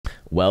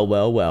Well,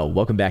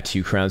 welcome back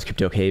to Krown's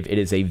Crypto Cave. It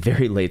is a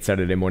very late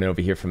Saturday morning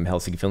over here from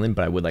Helsinki, Finland,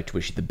 but I would like to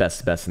wish you the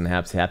best, and the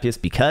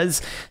happiest, because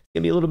it's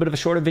going to be a little bit of a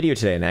shorter video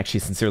today, and I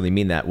actually sincerely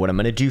mean that. What I'm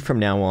going to do from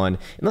now on,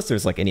 unless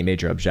there's like any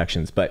major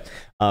objections, but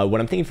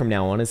what I'm thinking from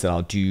now on is that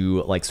I'll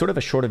do like sort of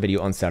a shorter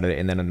video on Saturday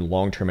and then a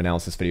long-term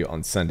analysis video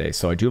on Sunday.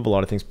 So I do have a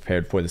lot of things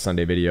prepared for the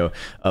Sunday video,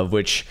 of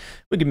which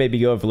we could maybe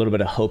go over a little bit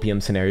of hopium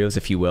scenarios,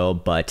 if you will,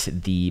 but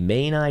the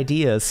main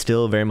ideas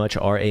still very much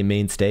are a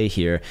mainstay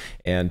here,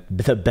 and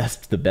the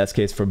best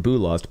case for boo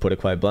laws, to put it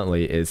quite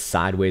bluntly, is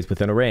sideways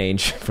within a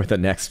range for the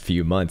next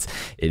few months.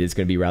 It is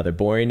going to be rather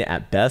boring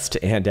at best,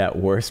 and at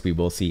worst we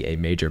will see a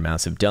major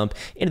massive dump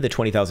into the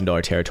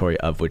 $20,000 territory,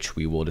 of which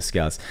we will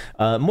discuss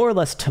more or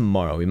less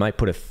tomorrow. We might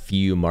put a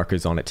few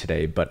markers on it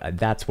today, but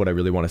that's what I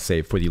really want to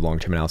save for the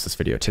long-term analysis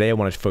video. Today I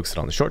wanted to focus it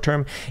on the short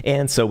term,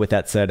 and so with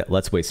that said,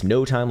 let's waste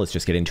no time. Let's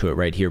just get into it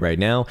right here, right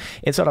now,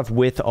 and start off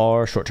with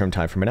our short-term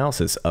time frame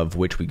analysis, of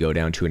which we go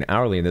down to an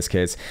hourly in this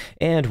case.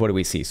 And what do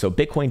we see? So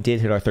Bitcoin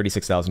did hit our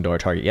 $36,000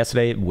 target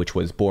yesterday, which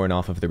was born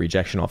off of the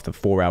rejection off the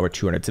 4-hour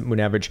 200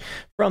 moving average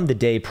from the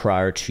day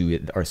prior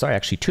to, or sorry,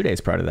 actually 2 days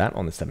prior to that,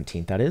 on the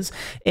 17th that is.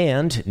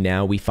 And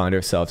now we find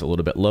ourselves a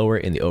little bit lower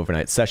in the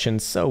overnight session.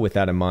 So with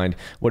that in mind,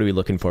 what are we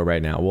looking for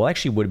right now? Well,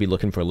 actually would be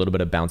looking for a little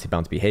bit of bounce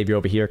behavior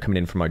over here, coming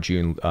in from our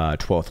June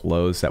 12th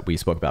lows that we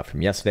spoke about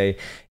from yesterday.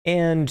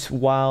 And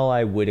while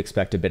I would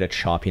expect a bit of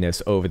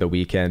choppiness over the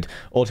weekend,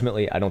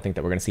 ultimately I don't think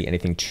that we're going to see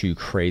anything too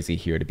crazy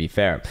here, to be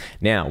fair.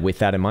 Now, with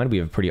that in mind, we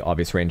have a pretty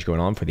obvious range going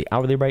on for the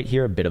hourly right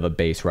here, a bit of a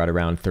base right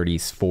around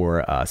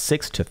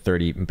 34.6 to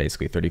 30,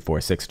 basically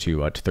 34.6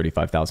 to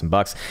 35,000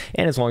 bucks.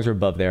 And as long as we're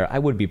above there, I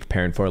would be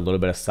preparing for a little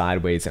bit of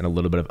sideways and a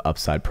little bit of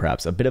upside,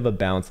 perhaps a bit of a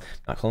bounce.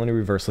 Not calling a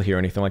reversal here or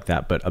anything like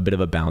that, but a bit of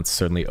a bounce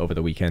certainly over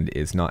the weekend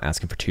is not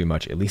asking for too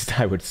much. At least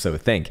I would so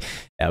think.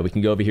 We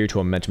can go over here to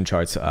our momentum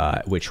charts,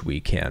 which we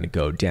can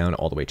go down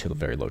all the way to the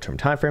very low term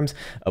timeframes,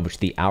 of which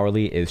the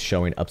hourly is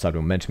showing upside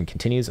momentum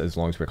continues as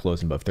long as we're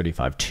closing above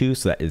 35.2.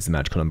 So that is the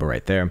magical number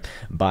right there.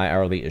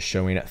 Bi-hourly is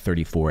showing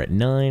 34.9,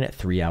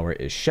 3-hour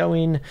is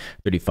showing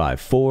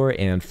 35.4,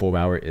 and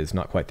 4-hour is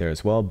not quite there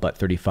as well, but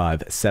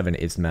 35.7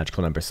 is the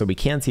magical number. So we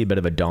can see a bit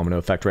of a domino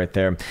effect right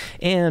there.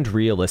 And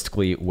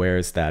realistically,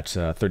 where's that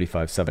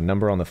 35.7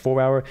 number on the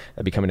 4-hour?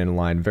 That'd be coming in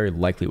line very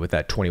likely with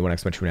that 21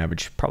 exponential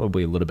average,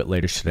 probably a little bit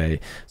later today,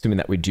 assuming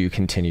that we do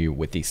continue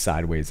with the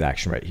sideways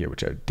action right here,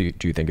 which I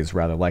do think is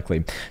rather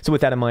likely. So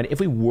with that in mind, if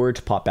we were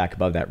to pop back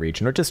above that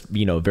region, or just,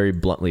 you know, very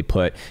bluntly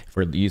put, if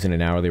we're using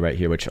an hourly right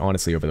here, which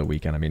honestly over the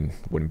weekend, I mean,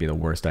 wouldn't be the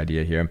worst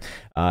idea here,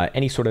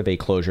 any sort of a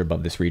closure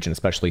above this region,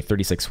 especially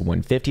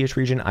 36,150-ish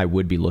region, I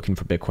would be looking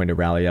for Bitcoin to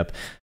rally up.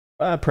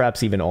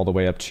 Perhaps even all the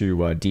way up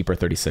to deeper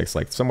 36,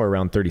 like somewhere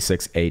around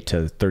 36.8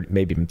 to 30,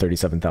 maybe even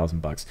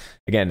 37,000 bucks.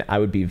 Again, I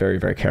would be very,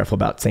 very careful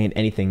about saying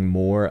anything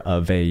more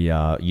of a,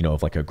 you know,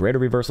 of like a greater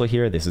reversal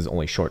here. This is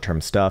only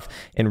short-term stuff.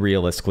 And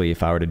realistically,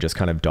 if I were to just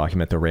kind of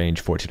document the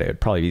range for today, it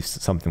would probably be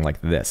something like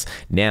this.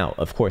 Now,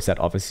 of course, that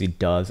obviously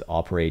does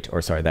operate,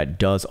 or sorry, that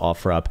does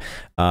offer up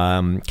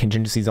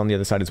contingencies on the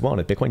other side as well.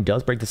 And if Bitcoin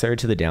does break this area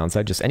to the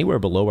downside, just anywhere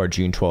below our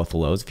June 12th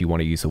lows, if you want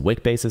to use a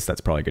wick basis,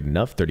 that's probably good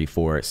enough.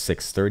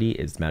 34,630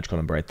 is magical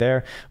number right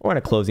there, or on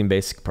a closing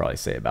base, you could probably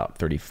say about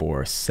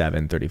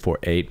 34.7,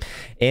 34.8.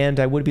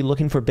 And I would be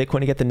looking for Bitcoin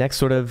to get the next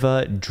sort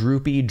of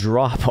droopy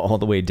drop all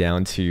the way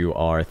down to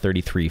our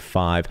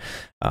 33.5,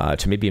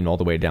 to maybe even all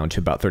the way down to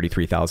about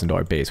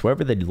 $33,000 base,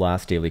 wherever the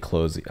last daily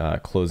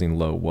closing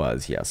low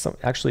was. Yeah, so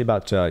actually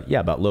about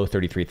about low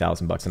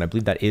 33,000 bucks, and I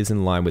believe that is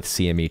in line with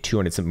CME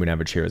 200 moving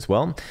average here as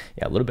well.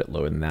 Yeah, a little bit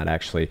lower than that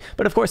actually,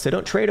 but of course I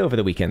don't trade over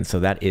the weekend, so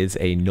that is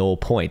a null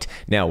point.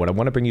 Now, what I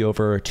want to bring you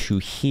over to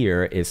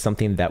here is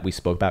something that we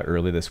spoke about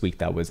earlier this week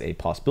that was a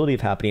possibility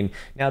of happening,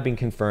 now being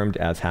confirmed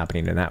as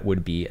happening, and that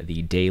would be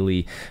the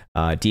daily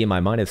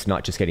DMI minus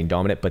not just getting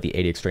dominant, but the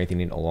ADX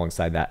strengthening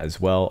alongside that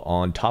as well,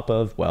 on top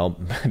of, well,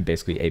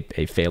 basically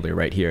a failure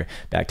right here,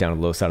 back down to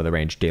the low side of the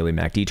range, daily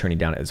MACD turning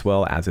down as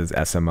well, as is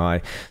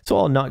SMI. So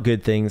all not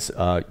good things,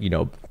 you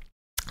know,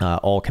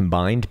 all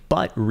combined.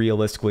 But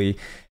realistically,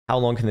 how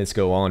long can this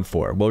go on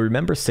for? Well,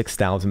 remember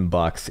 6,000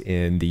 bucks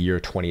in the year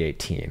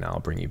 2018. I'll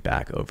bring you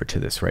back over to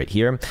this right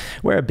here,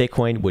 where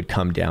Bitcoin would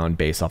come down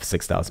based off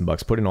 6,000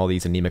 bucks, put in all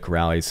these anemic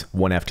rallies,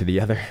 one after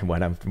the other,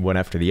 one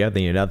after the other,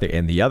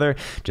 and the other,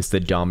 just the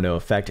domino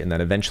effect, and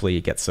then eventually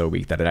it gets so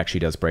weak that it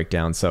actually does break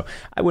down. So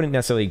I wouldn't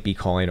necessarily be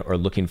calling or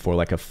looking for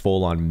like a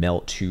full-on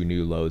melt to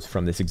new lows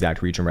from this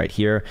exact region right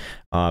here,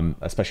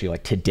 especially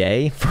like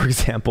today, for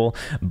example.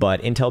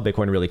 But until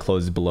Bitcoin really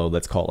closes below,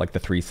 let's call it like the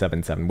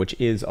 377, which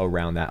is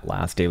around that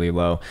last daily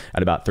low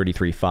at about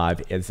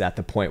 33.5, is at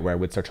the point where I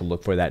would start to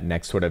look for that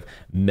next sort of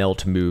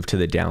melt move to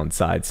the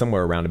downside,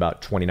 somewhere around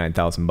about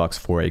 29,000 bucks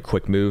for a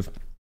quick move.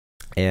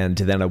 And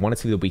then I want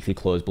to see the weekly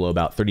close below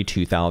about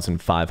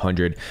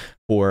 32,500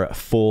 for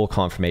full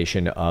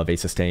confirmation of a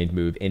sustained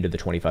move into the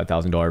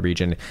 $25,000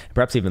 region,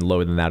 perhaps even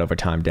lower than that over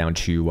time, down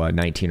to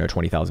 19 or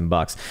 20,000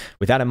 bucks.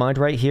 With that in mind,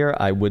 right here,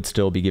 I would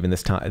still be giving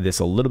this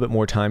a little bit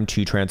more time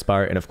to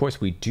transpire. And of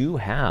course, we do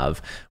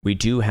have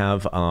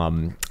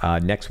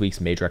next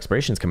week's major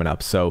expirations coming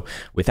up. So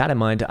with that in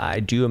mind, I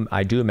do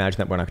imagine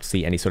that we're not going to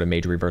see any sort of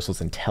major reversals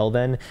until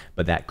then,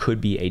 but that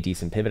could be a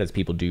decent pivot as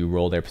people do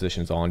roll their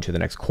positions on to the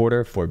next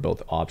quarter for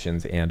both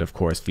options and of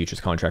course futures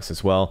contracts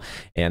as well.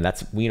 And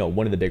that's, you know,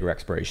 one of the bigger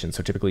expirations.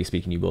 So typically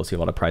speaking, you will see a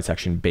lot of price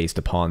action based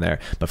upon there.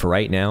 But for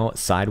right now,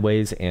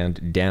 sideways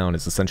and down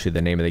is essentially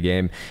the name of the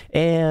game.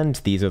 And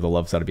these are the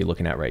levels that I'll be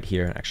looking at right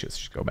here. Actually, let's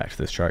just go back to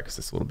this chart because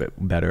it's a little bit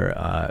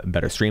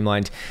better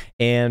streamlined.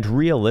 And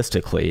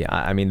realistically,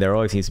 I mean, there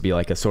always needs to be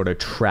like a sort of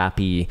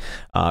trappy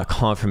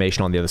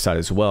confirmation on the other side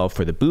as well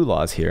for the boo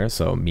laws here.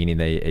 So meaning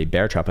a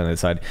bear trap on the other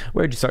side.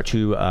 Where did you start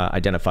to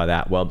identify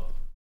that? Well,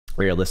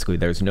 realistically,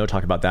 there's no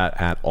talk about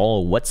that at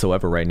all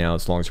whatsoever right now,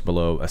 as long as you're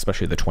below,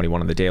 especially the 21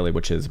 on the daily,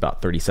 which is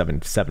about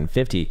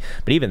 37,750.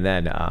 But even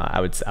then, I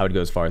would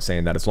go as far as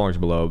saying that as long as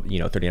you're below, you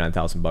know,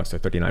 39,000 bucks or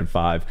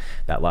 39.5,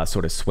 that last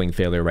sort of swing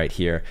failure right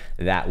here,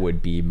 that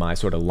would be my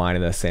sort of line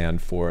in the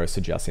sand for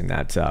suggesting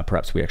that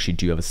perhaps we actually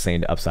do have a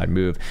sustained upside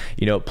move.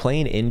 You know,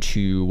 playing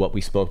into what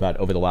we spoke about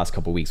over the last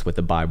couple of weeks with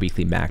the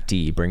bi-weekly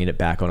MACD, bringing it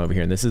back on over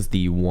here, and this is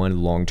the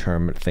one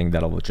long-term thing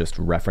that I'll just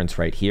reference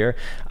right here.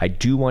 I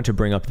do want to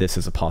bring up this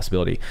as a possibility.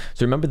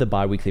 So remember the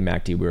bi-weekly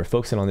MACD, we were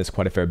focusing on this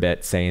quite a fair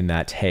bit, saying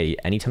that, hey,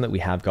 anytime that we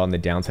have gotten the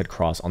downside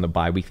cross on the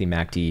bi-weekly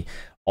MACD,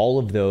 all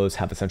of those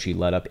have essentially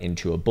led up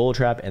into a bull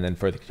trap and then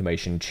further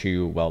accumulation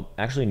to, well,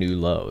 actually new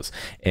lows.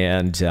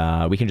 And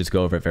we can just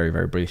go over it very,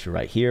 very briefly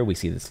right here. We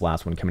see this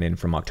last one coming in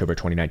from October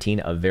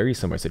 2019, a very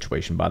similar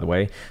situation, by the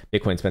way.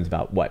 Bitcoin spends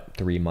about, what,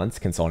 3 months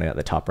consolidating at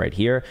the top right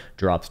here,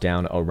 drops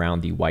down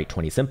around the white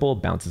 20 simple,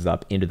 bounces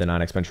up into the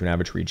 9x exponential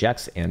average,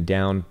 rejects, and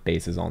down,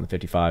 bases on the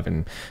 55,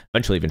 and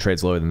eventually even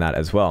trades lower than that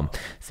as well.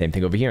 Same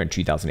thing over here in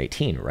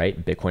 2018,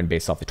 right? Bitcoin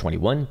based off the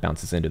 21,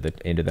 bounces into the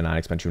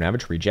 9x exponential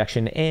average,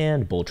 rejection,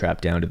 and bull trap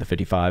down to the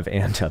 55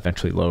 and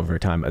eventually low over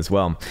time as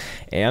well.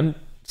 And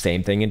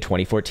same thing in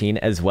 2014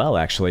 as well,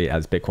 actually,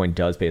 as Bitcoin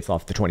does base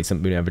off the 20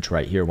 moving average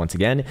right here once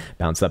again,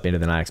 bounce up into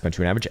the 9x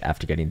exponential average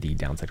after getting the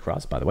downside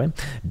cross, by the way,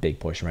 big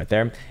portion right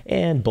there,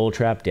 and bull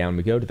trap down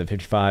we go to the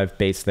 55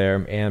 base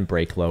there and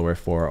break lower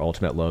for our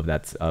ultimate low of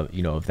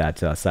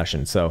that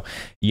session. So,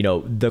 you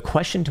know, the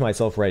question to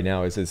myself right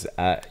now is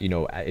you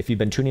know, if you've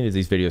been tuning into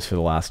these videos for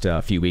the last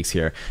few weeks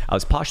here, I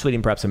was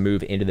postulating perhaps a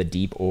move into the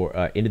deep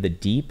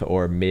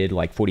or mid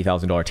like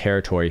 $40,000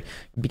 territory,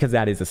 because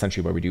that is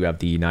essentially where we do have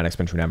the 9x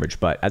exponential average.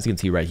 But as you can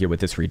see right here with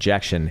this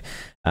rejection,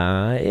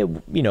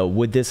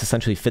 would this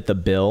essentially fit the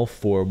bill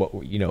for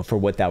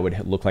what that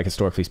would look like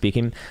historically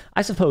speaking?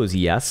 I suppose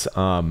yes.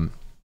 So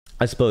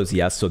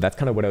that's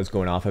kind of what I was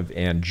going off of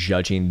and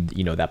judging,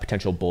 you know, that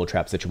potential bull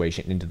trap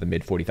situation into the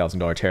mid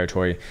 $40,000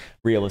 territory.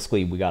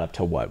 Realistically, we got up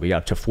to what? We got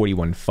up to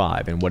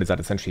 41.5. And what does that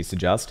essentially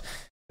suggest?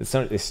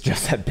 It's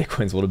just that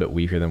Bitcoin's a little bit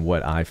weaker than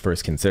what I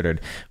first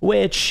considered,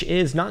 which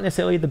is not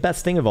necessarily the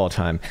best thing of all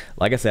time.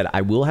 Like I said,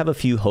 I will have a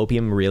few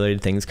Hopium related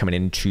things coming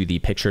into the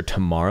picture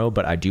tomorrow,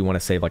 but I do want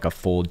to save like a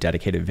full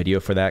dedicated video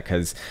for that,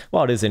 because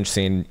while it is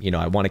interesting, you know,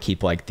 I want to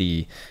keep like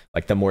the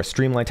more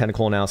streamlined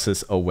technical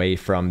analysis away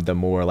from the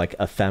more like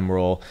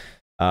ephemeral,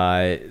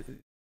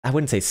 I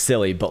wouldn't say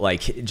silly, but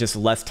like just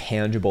less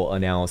tangible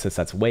analysis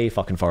that's way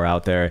fucking far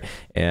out there.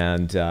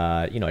 And,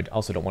 you know, I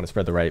also don't want to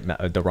spread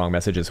the wrong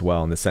message as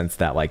well, in the sense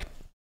that, like,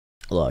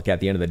 look, at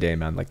the end of the day,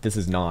 man, like this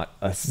is not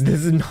a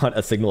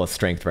signal of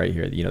strength right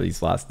here, you know,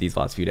 these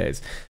last few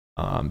days.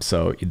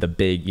 So the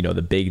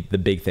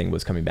big thing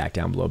was coming back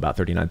down below about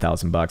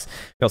 39,000 bucks.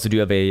 We also do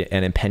have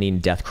an impending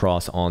death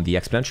cross on the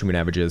exponential moving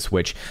averages,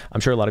 which I'm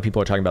sure a lot of people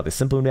are talking about the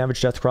simple moving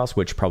average death cross,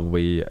 which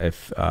probably might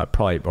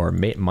have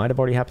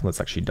already happened.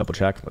 Let's actually double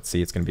check. Let's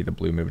see. It's going to be the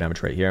blue moving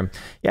average right here.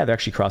 Yeah, they're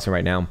actually crossing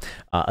right now.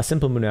 A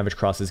simple moving average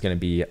cross is going to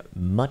be an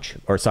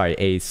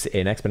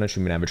exponential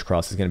moving average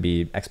cross is going to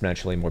be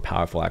exponentially more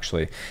powerful,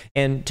 actually.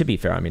 And to be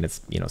fair, I mean,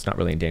 it's not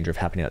really in danger of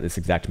happening at this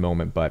exact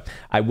moment, but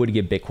I would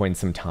give Bitcoin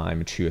some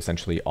time to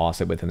essentially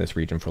oscillate within this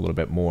region for a little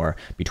bit more,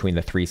 between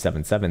the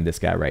 377, this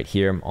guy right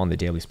here on the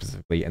daily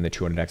specifically, and the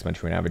 200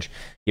 exponential average.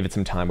 Give it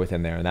some time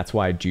within there. And that's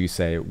why I do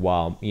say,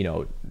 while, you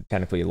know,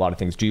 technically a lot of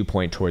things do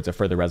point towards a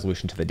further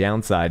resolution to the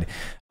downside,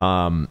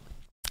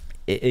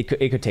 it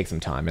could take some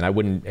time, and I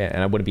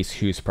wouldn't be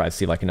too surprised to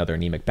see like another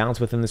anemic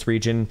bounce within this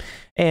region.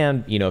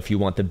 And, you know, if you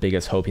want the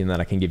biggest hopium that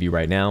I can give you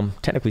right now,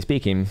 technically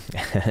speaking,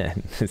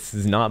 this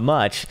is not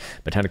much,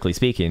 but technically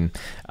speaking,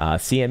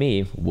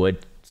 CME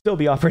would still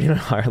be operating on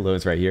higher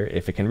lows right here.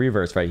 If it can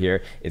reverse right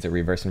here, is it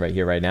reversing right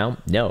here right now?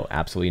 No,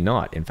 absolutely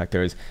not. In fact,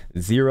 there's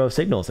zero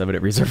signals of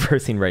it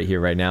reversing right here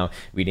right now.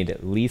 We need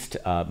at least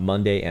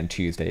Monday and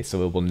Tuesday.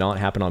 So it will not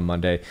happen on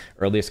Monday.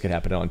 Earliest could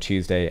happen on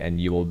Tuesday, and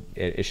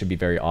it should be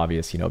very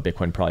obvious.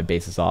 Bitcoin probably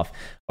bases off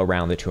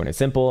around the 200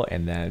 simple,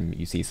 and then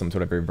you see some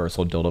sort of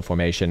reversal dildo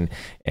formation,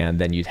 and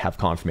then you'd have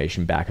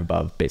confirmation back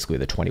above basically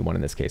the 21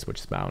 in this case,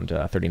 which is around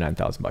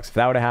 39,000 bucks. If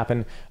that were to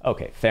happen,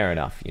 okay, fair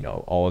enough.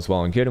 All is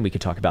well and good, and we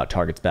could talk about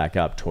targets back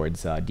up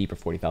towards deeper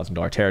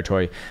 $40,000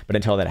 territory. But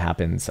until that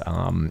happens,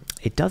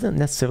 it doesn't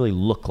necessarily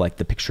look like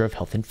the picture of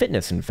health and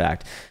fitness. In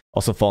fact,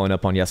 also following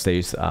up on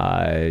yesterday's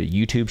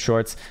YouTube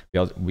shorts,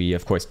 we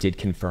of course did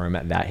confirm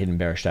that hidden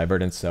bearish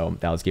divergence, so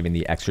that was giving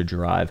the extra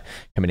drive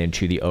coming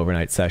into the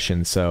overnight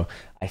session. So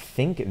I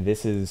think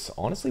this is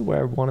honestly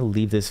where I want to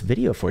leave this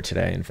video for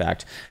today. In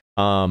fact,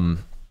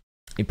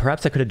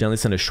 perhaps I could have done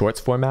this in a shorts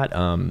format.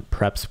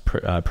 Perhaps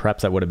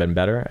that would have been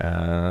better.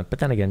 But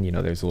then again,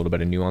 there's a little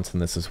bit of nuance in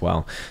this as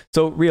well.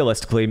 So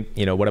realistically,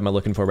 what am I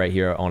looking for right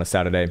here on a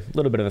Saturday? A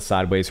little bit of a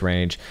sideways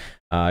range.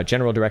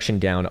 General direction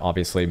down,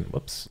 obviously.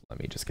 Whoops, let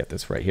me just get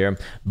this right here.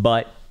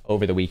 But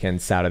over the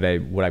weekend, Saturday,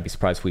 would I be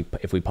surprised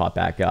if we pop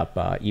back up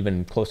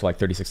even close to like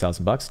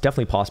 36,000 bucks?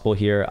 Definitely possible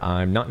here.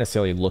 I'm not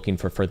necessarily looking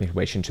for further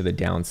information to the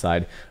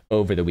downside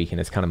over the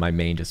weekend. It's kind of my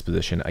main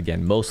disposition.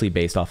 Again, mostly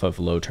based off of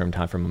low-term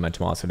time frame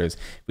momentum oscillators.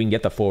 If we can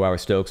get the 4-hour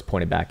Stokes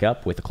pointed back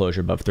up with a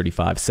closure above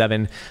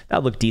 35.7,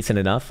 that would look decent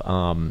enough.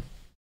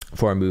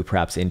 For a move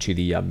perhaps into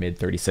the mid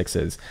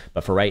 36s.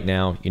 But for right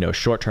now,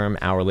 short-term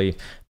hourly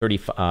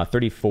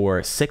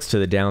 34.6 to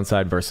the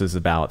downside versus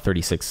about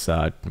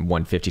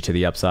 36.150 to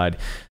the upside.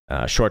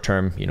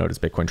 Short-term, does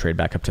Bitcoin trade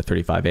back up to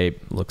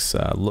 35.8?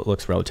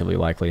 Looks relatively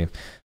likely.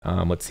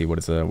 Let's see, what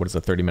does a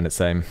 30-minute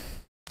say?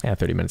 Yeah,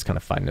 30 minutes kind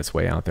of fighting its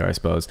way out there, I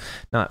suppose.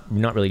 Not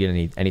really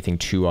getting anything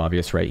too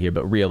obvious right here,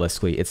 but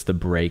realistically, it's the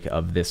break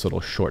of this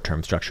little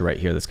short-term structure right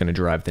here that's going to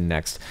drive the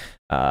next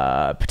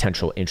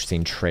potential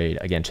interesting trade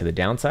again to the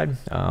downside.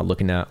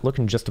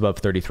 Looking just above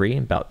 33,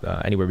 about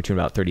anywhere between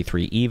about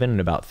 33 even and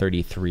about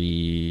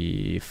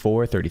 33.4,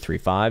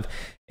 33.5,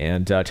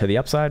 and to the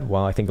upside,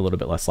 well, I think a little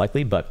bit less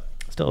likely, but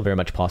still very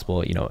much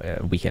possible.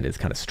 Weekend is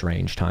kind of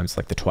strange times,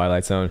 like the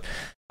twilight zone.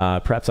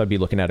 Perhaps I'd be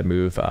looking at a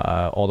move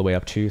all the way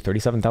up to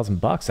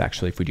 37,000 bucks.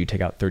 Actually, if we do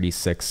take out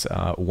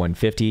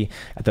 36,150,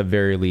 at the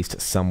very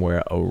least,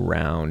 somewhere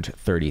around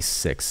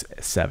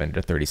 36.7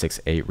 to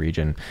 36.8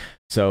 region.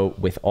 So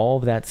with all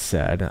of that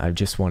said, I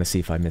just want to see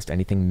if I missed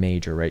anything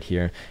major right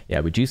here. Yeah,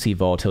 we do see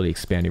volatility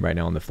expanding right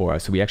now on the 4-hour.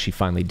 So we actually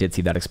finally did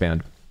see that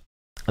expand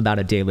about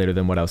a day later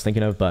than what I was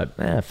thinking of, but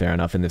fair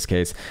enough in this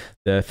case.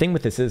 The thing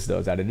with this is, though,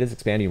 is that it is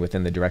expanding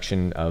within the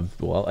direction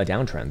of, well, a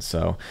downtrend.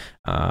 So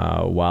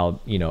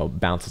while,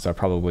 bounces are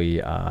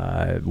probably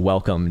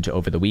welcomed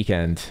over the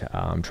weekend,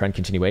 trend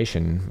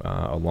continuation,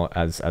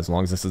 as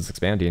long as this is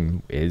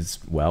expanding, is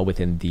well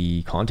within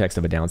the context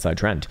of a downside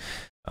trend.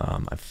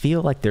 I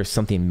feel like there's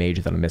something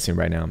major that I'm missing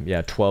right now.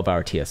 Yeah,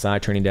 12-hour TSI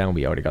turning down.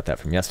 We already got that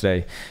from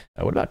yesterday.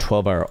 What about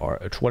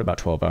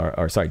 12-hour?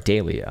 Or sorry,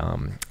 daily?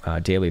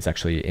 Daily is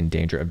actually in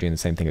danger of doing the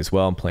same thing as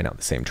well. I'm playing out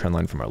the same trend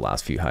line from our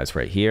last few highs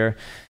right here.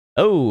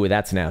 Oh,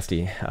 that's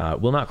nasty.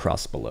 Will not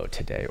cross below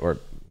today, or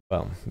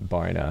well,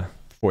 barring a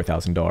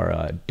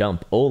 $4,000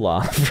 dump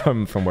Ola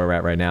from where we're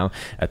at right now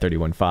at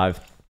 31.5.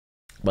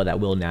 But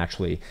that will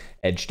naturally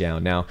edge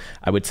down. Now,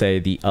 I would say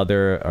the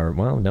other, or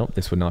well, no,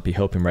 this would not be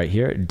helping right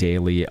here.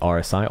 Daily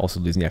RSI also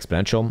losing the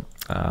exponential.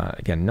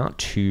 Again, not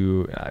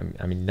too,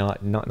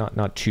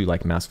 not too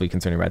like massively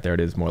concerning right there.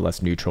 It is more or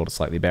less neutral to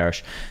slightly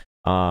bearish.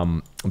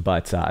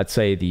 But I'd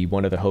say the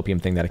one other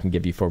hopium thing that I can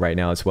give you for right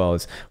now as well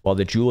is, while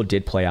the Jewel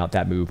did play out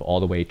that move all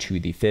the way to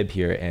the fib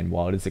here, and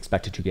while it is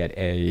expected to get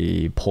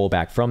a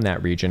pullback from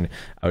that region,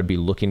 I would be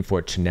looking for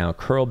it to now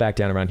curl back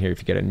down around here. If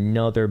you get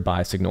another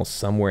buy signal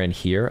somewhere in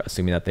here,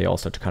 assuming that they all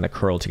start to kind of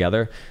curl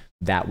together,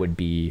 that would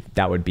be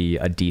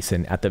a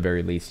decent, at the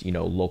very least,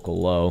 local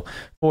low,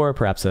 or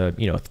perhaps a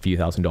few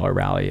 $1,000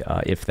 rally,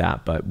 if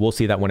that. But we'll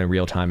see that one in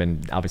real time,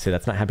 and obviously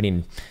that's not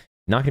happening.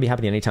 Not going to be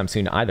happening anytime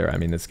soon either. I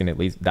mean, it's going to at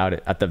least,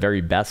 that at the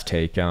very best,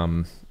 take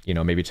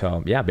maybe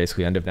till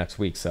basically end of next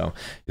week. So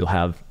you'll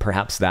have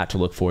perhaps that to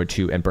look forward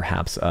to, and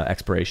perhaps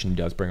expiration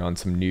does bring on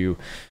some new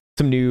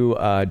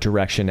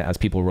direction as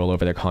people roll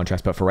over their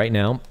contracts. But for right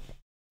now,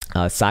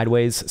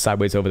 sideways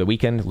over the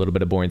weekend, a little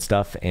bit of boring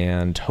stuff,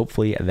 and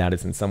hopefully that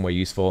is in some way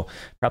useful.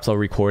 Perhaps I'll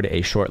record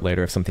a short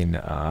later if something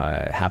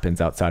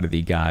happens outside of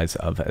the guise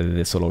of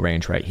this little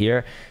range right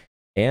here.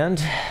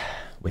 And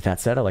with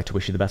that said, I'd like to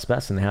wish you the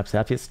best and the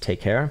happiest.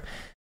 Take care.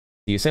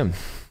 See you soon.